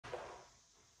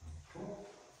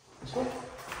Let's go.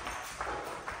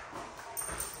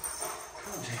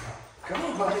 Come on, Django. Come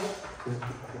on, buddy.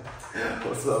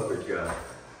 What's up, big guy?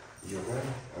 You ready?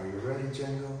 Are you ready,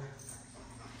 Django?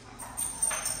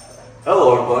 Hello,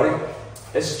 everybody.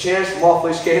 It's a chance from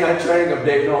Off-Leash Canine Training of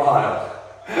Dayton, Ohio.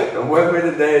 And with me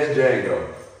today is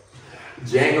Django.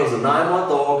 Django's a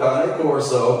 9-month-old Cane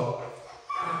Corso.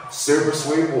 Super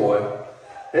sweet boy.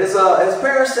 His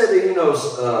parents said that he knows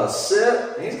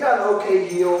sit. He's got an okay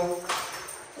heel.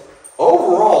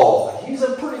 Overall, he's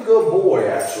a pretty good boy,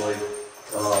 actually.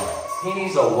 He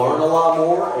needs to learn a lot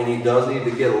more, and he does need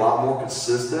to get a lot more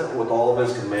consistent with all of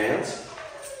his commands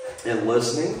and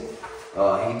listening.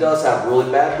 He does have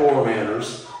really bad door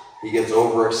manners. He gets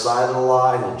overexcited a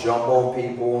lot. He'll jump on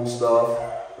people and stuff.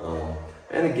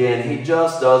 And again, he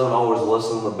just doesn't always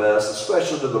listen the best,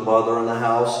 especially to the mother in the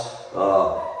house.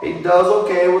 He does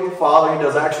okay with the father. He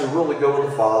does actually really good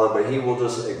with the father, but he will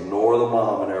just ignore the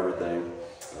mom and everything.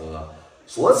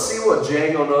 So let's see what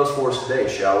Django knows for us today,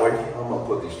 shall we? I'm going to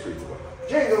put these treats away.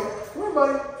 Django, come here,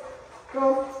 buddy.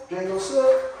 Come. Django,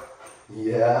 sit.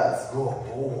 Yes, good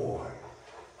boy.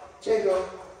 Django,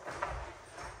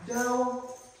 down.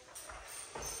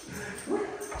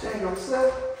 Django,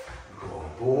 sit.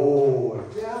 Good boy.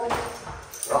 Down.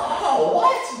 Oh,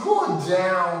 what? Good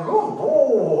down. Good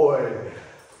boy.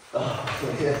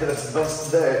 Oh, yes, don't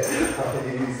stay.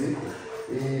 Easy.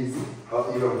 Easy.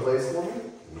 Oh, you have a place for me?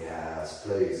 Yes,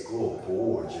 place. Good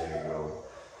boy, Django.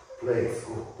 Place.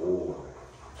 Good boy.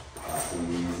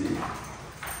 Easy.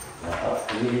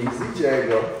 Easy,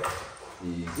 Django.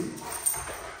 Easy.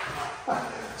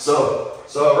 So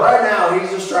right now he's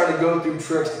just trying to go through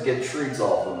tricks to get treats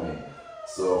off of me.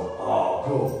 So, oh,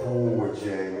 good boy,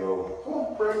 Django. Come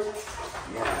on, brace.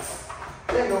 Yes.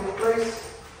 Django,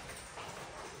 brace.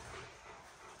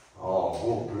 Oh,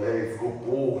 good place, good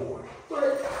boy.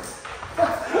 Brace.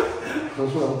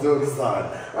 That's what I'm doing this time.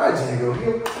 All right, Django,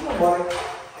 heel. Come on, buddy.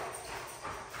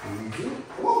 Easy.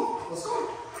 Come on, let's go.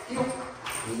 Heel.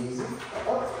 Easy.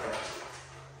 Up.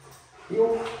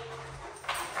 Heel.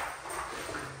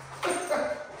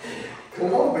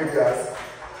 Come on, big guys.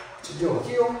 What you doing?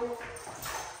 Heel.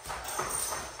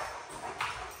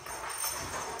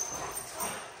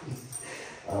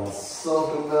 I'm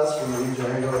soaking mess from you,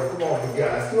 Django. Come on, big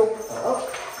guys. Heel. Up.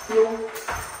 Heel.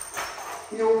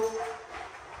 Heel.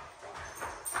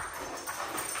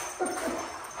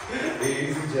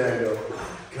 Easy, Django.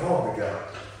 Come on, big guy.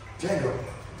 Django.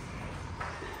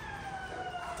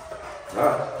 All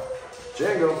right.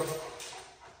 Django.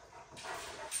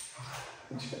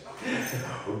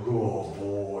 Good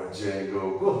boy,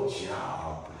 Django. Good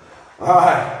job. All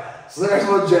right. So there's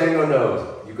what Django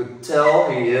knows. You could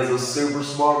tell he is a super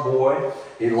smart boy.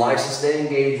 He likes to stay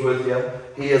engaged with you.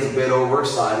 He is a bit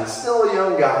overexcited. Still a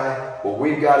young guy, but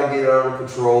we've got to get it under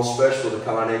control, especially the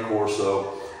Cane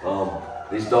Corso.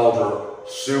 These dogs are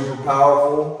super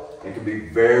powerful and can be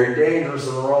very dangerous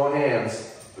in the wrong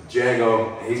hands. But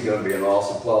Django, he's going to be an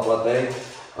awesome pup, I think.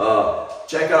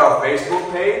 Check out our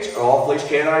Facebook page, Off-Leash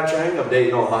Canine Training of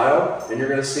Dayton, Ohio, and you're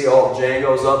going to see all of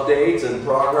Django's updates and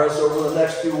progress over the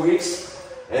next few weeks.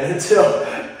 And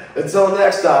until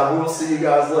next time, we'll see you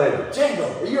guys later.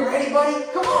 Django, are you ready, buddy?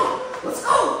 Come on, let's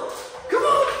go. Come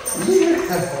on.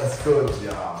 Yes, good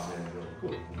job, Django.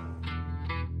 Good.